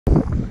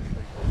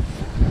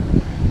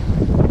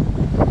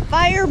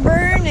fire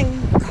burn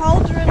and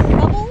cauldron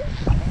bubble?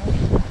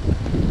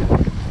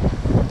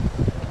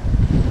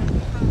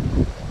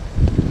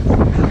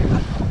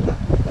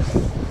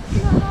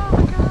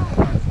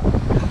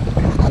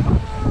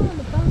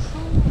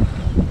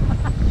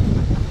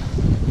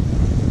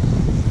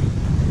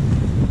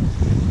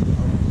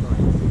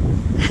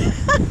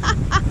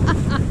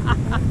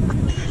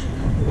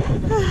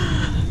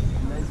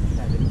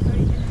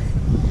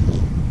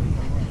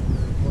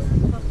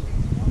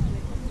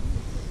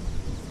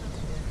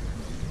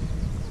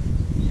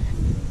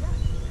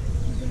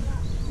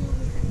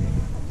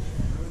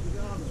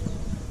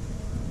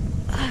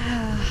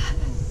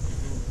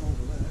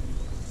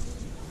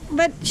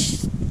 But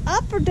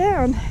up or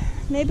down?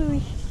 Maybe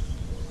we...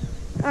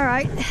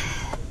 Alright.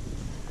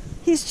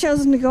 He's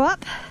chosen to go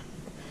up.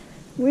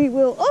 We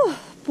will... Oh,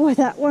 boy,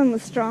 that one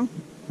was strong.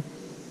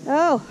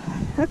 Oh,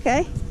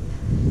 okay.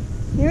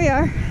 Here we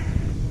are.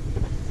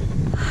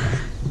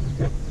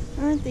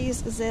 Aren't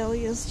these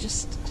azaleas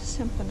just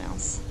something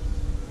else?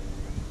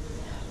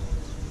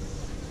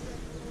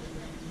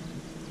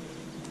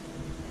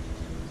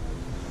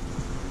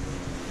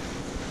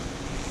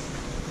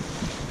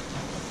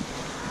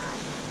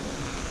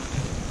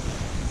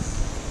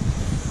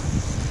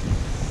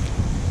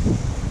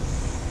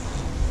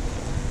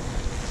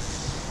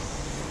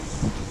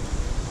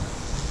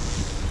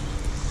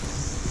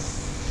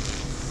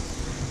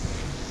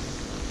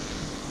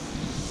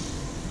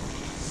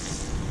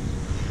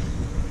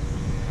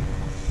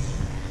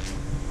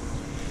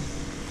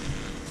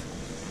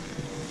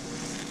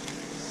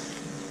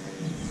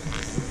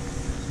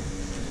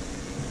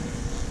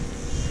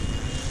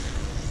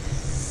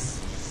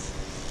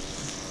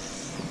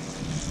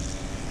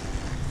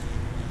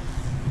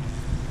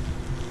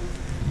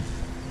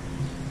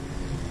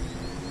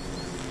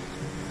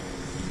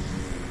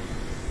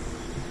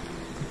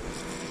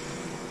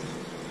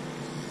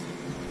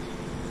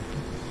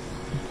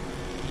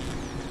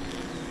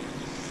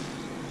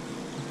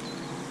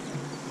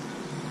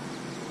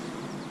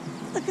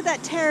 Look at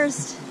that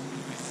terraced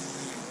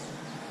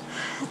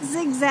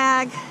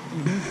zigzag.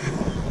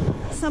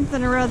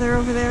 Something or other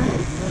over there. I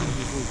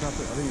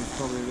think it's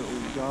probably a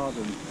little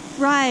garden.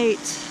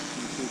 Right.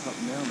 You walk up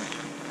and down it.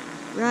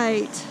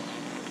 Right. It's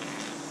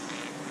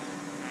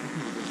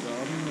a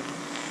garden.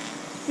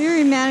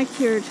 Very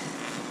manicured.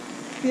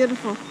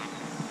 Beautiful.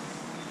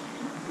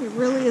 It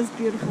really is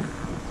beautiful.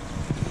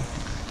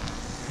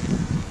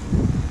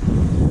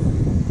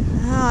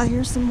 Ah,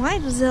 here's some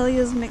white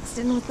azaleas mixed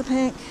in with the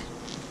pink.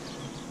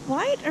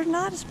 White are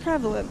not as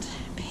prevalent.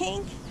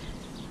 Pink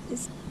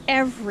is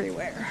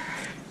everywhere.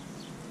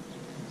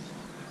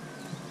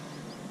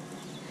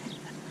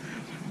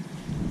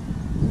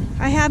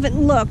 I haven't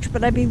looked,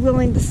 but I'd be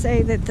willing to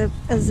say that the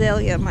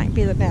azalea might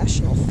be the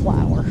national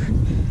flower.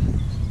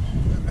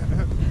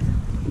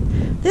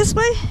 This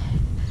way,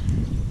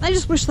 I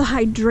just wish the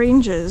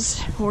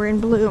hydrangeas were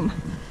in bloom.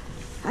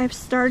 I've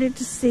started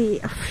to see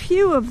a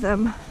few of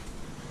them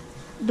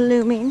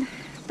blooming,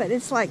 but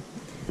it's like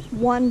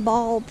one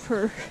bulb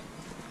per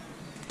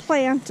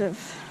plant of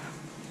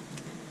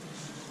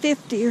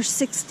 50 or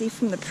 60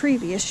 from the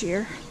previous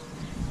year.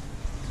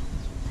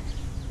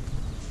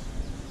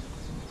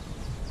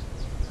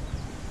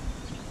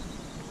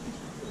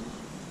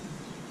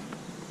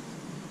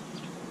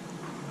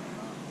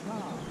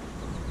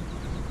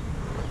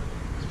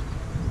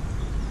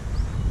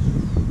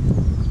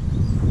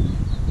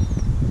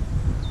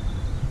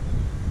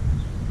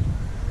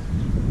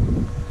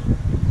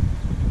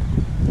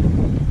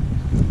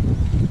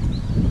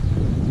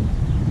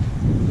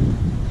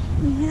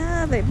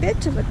 A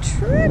bit of a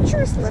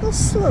treacherous little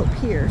slope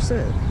here, so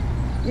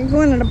you're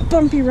going on a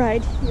bumpy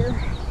ride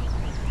here.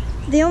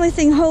 The only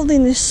thing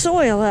holding the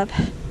soil up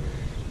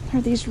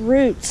are these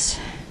roots.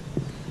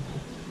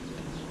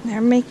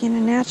 They're making a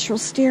natural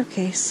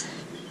staircase.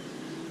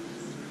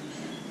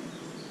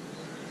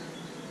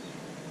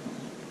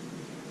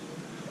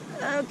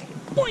 Okay,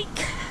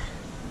 boink!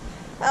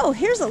 Oh,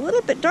 here's a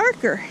little bit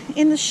darker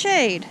in the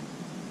shade.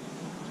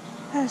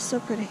 That is so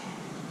pretty.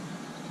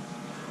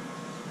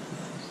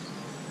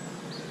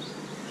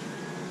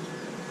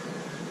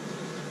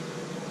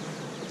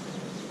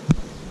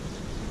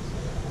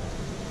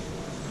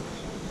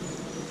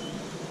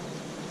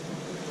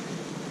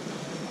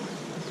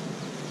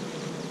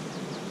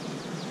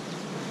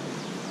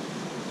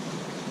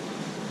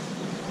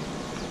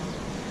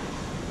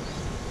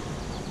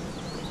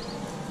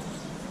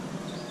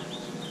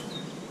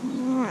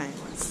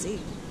 See,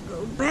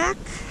 go back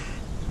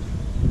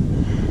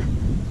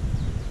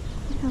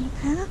down the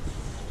path.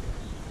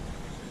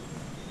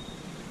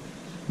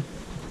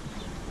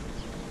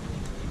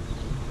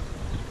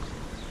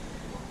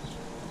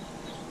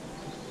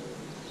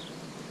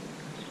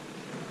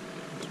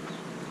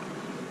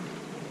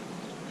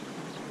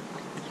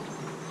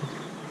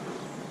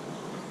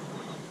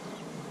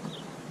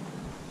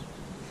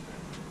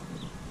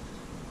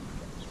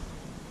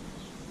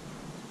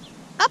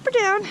 Up or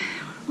down?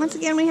 Once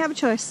again, we have a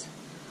choice.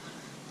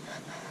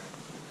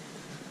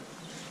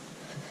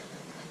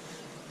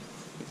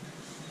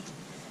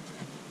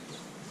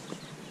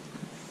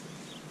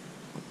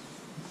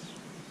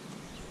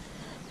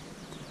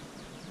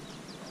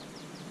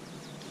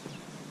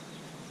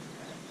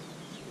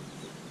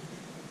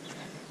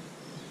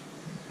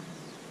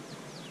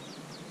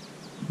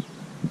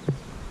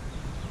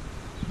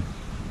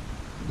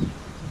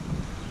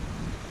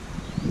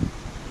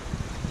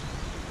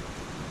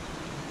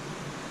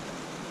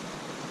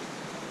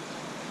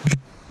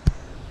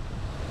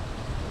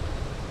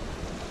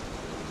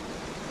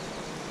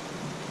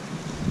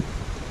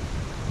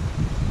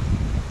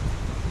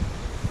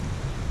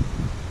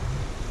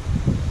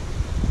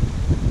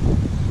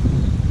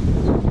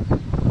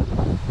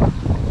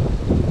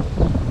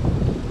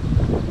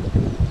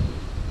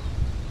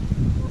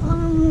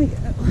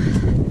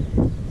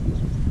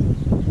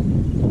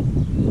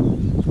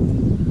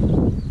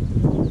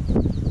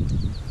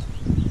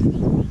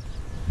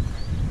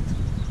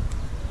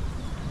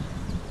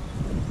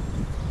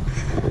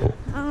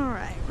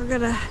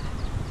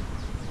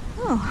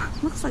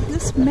 looks like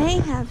this may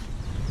have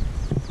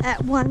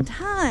at one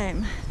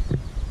time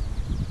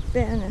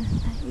been a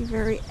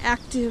very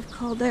active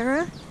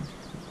caldera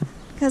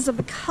because of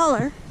the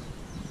color.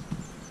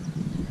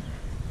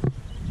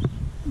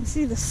 You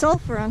see the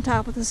sulfur on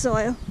top of the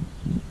soil.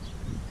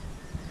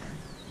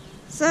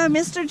 So,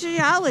 Mr.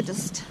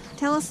 Geologist,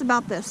 tell us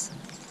about this.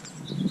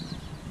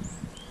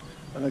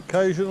 An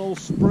occasional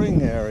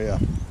spring area.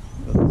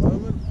 At the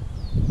moment,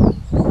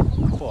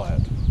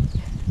 quiet.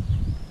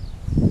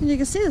 You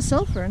can see the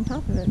sulfur on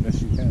top of it.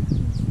 Yes, you can.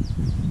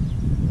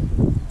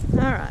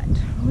 Alright,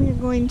 we're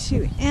going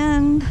to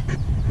end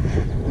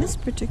this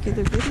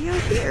particular video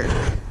here.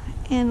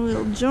 And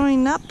we'll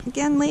join up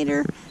again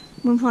later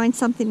when we find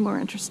something more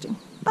interesting.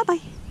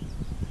 Bye-bye.